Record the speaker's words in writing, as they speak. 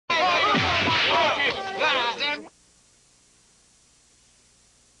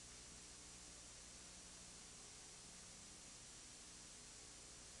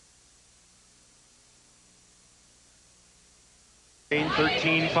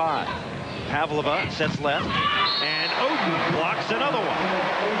13-5. Pavlova sets left, and Odin blocks another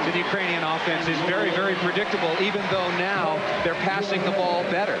one. So the Ukrainian offense is very, very predictable, even though now they're passing the ball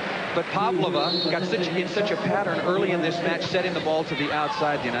better. But Pavlova got in such a pattern early in this match, setting the ball to the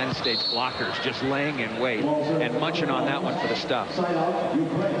outside. The United States blockers just laying in wait and munching on that one for the stuff. Side out,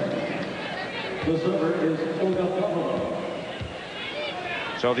 Ukraine. The server is Pavlova.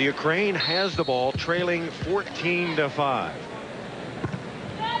 So the Ukraine has the ball, trailing 14-5.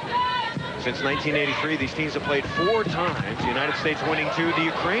 Since 1983, these teams have played 4 times. The United States winning 2, the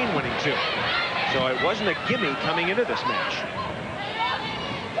Ukraine winning 2. So it wasn't a gimme coming into this match.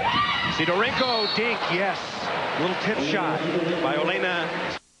 Sidorenko, dink, yes. Little tip shot by Olena.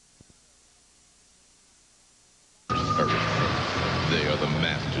 They are the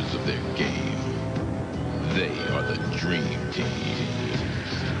masters of their game. They are the dream team.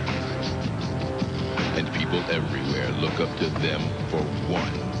 And people everywhere look up to them for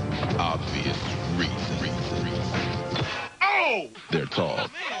one obvious reason. Oh! They're tall.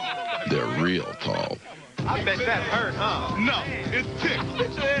 They're real tall. I bet that hurt, huh? No, it's ticked.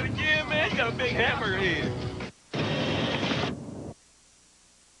 Put your head again, man. You got a big hammer head.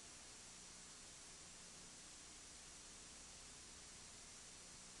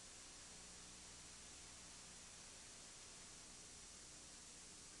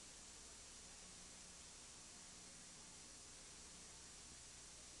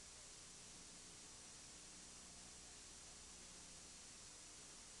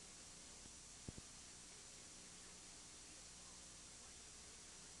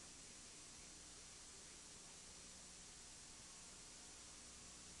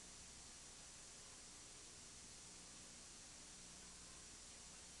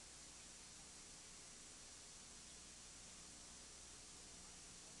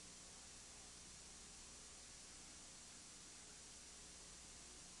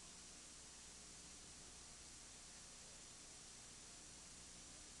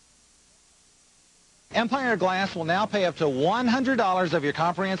 Empire Glass will now pay up to $100 of your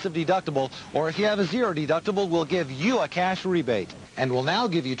comprehensive deductible, or if you have a 0 deductible, we'll give you a cash rebate. And we'll now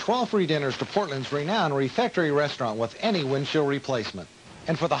give you 12 free dinners to Portland's renowned refectory restaurant with any windshield replacement.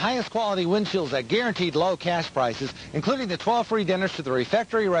 And for the highest quality windshields at guaranteed low cash prices, including the 12 free dinners to the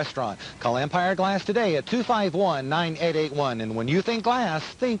refectory restaurant, call Empire Glass today at 251-9881. And when you think glass,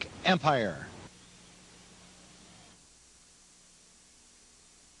 think Empire.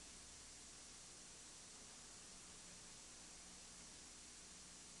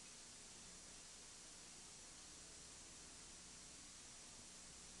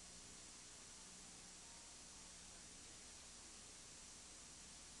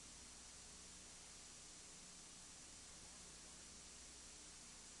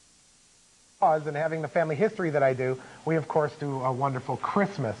 And having the family history that I do, we of course do a wonderful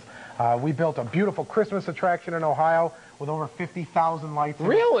Christmas. We built a beautiful Christmas attraction in Ohio with over 50,000 lights.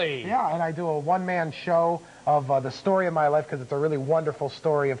 Really? Yeah, and I do a one-man show of the story of my life because it's a really wonderful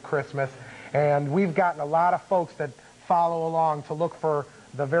story of Christmas. And we've gotten a lot of folks that follow along to look for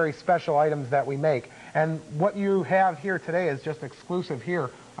the very special items that we make. And what you have here today is just exclusive here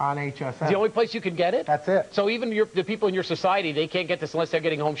on HSN. It's the only place you can get it? That's it. So even the people in your society, they can't get this unless they're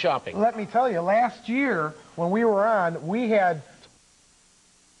getting home shopping. Let me tell you, last year when we were on, we had...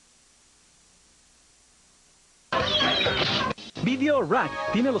 Video Rack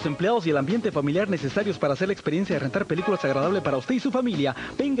tiene los empleados y el ambiente familiar necesarios para hacer la experiencia de rentar películas agradable para usted y su familia.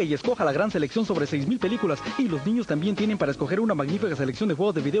 Venga y escoja la gran selección sobre 6,000 películas, y los niños también tienen para escoger una magnífica selección de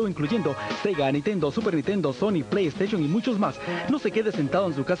juegos de video incluyendo Sega, Nintendo, Super Nintendo, Sony, PlayStation y muchos más. No se quede sentado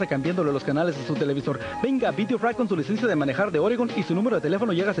en su casa cambiándole los canales de su televisor. Venga a Video Rack con su licencia de manejar de Oregon y su número de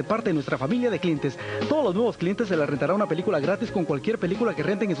teléfono, y hágase parte de nuestra familia de clientes. Todos los nuevos clientes se les rentará una película gratis con cualquier película que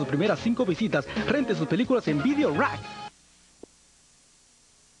renten en sus primeras 5 visitas. Rente sus películas en Video Rack.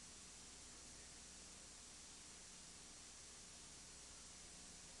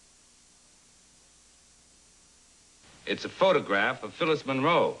 It's a photograph of Phyllis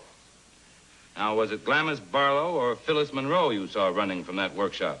Monroe. Now, was it Glamis Barlow or Phyllis Monroe you saw running from that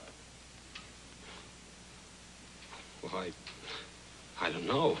workshop? Well, I don't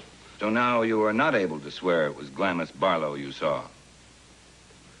know. So now you are not able to swear it was Glamis Barlow you saw?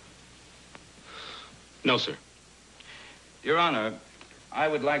 No, sir. Your Honor, I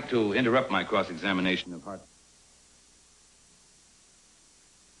would like to interrupt my cross-examination of Hart.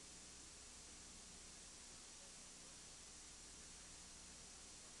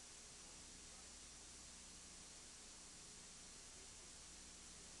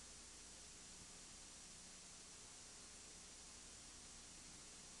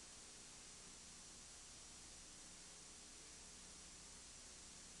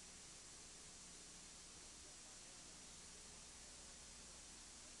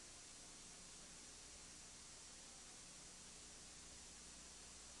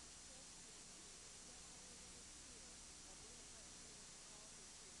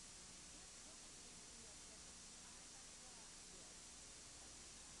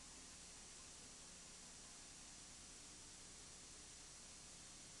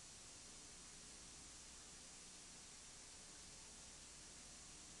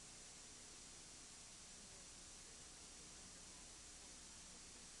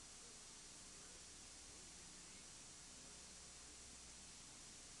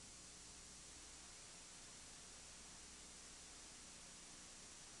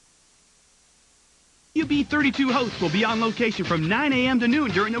 WB32 hosts will be on location from 9 a.m. to noon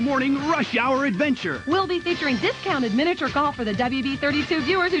during the morning rush hour adventure. We'll be featuring discounted miniature golf for the WB32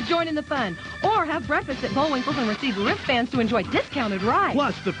 viewers who join in the fun. Or have breakfast at Bullwinkle's and receive wristbands to enjoy discounted rides.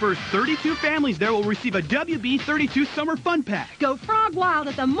 Plus, the first 32 families there will receive a WB32 Summer Fun Pack. Go frog wild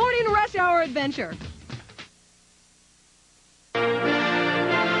at the morning rush hour adventure.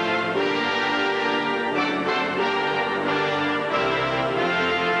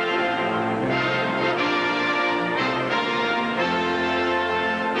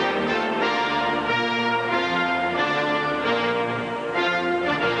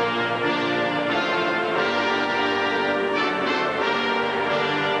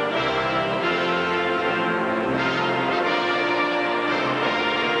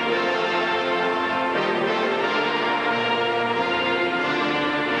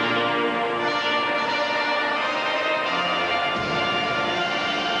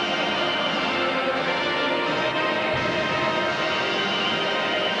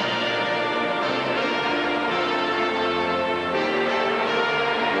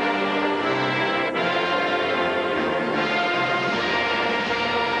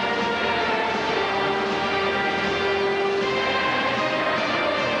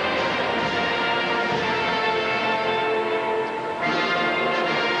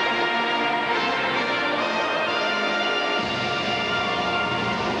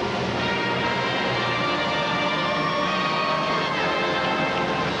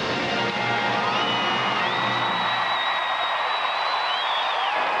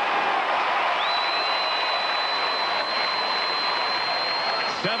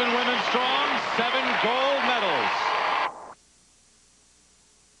 Seven women strong, 7 gold medals.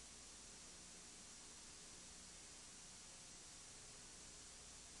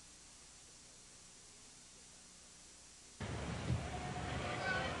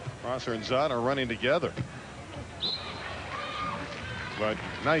 Prosser and Zahn are running together. But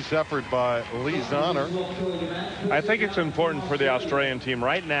nice effort by Lee Zahner. I think it's important for the Australian team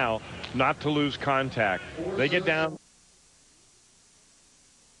right now not to lose contact. They get down.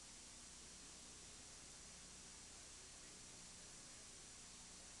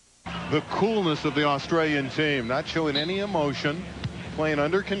 The coolness of the Australian team, not showing any emotion, playing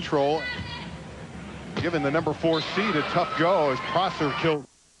under control, giving the number 4 seed a tough go as Prosser killed.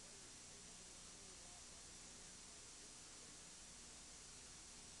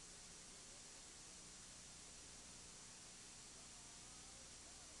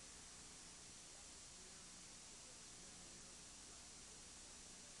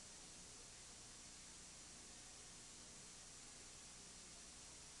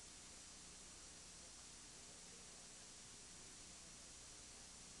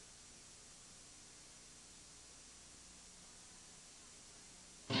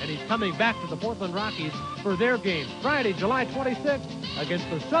 And he's coming back to the Portland Rockies for their game Friday, July 26th against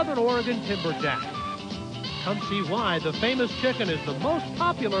the Southern Oregon Timberjacks. Come see why the famous chicken is the most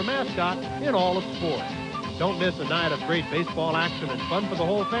popular mascot in all of sports. Don't miss a night of great baseball action and fun for the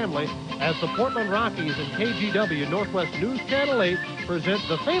whole family as the Portland Rockies and KGW Northwest News Channel 8 present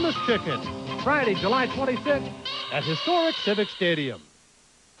the famous chicken Friday, July 26th at historic Civic Stadium.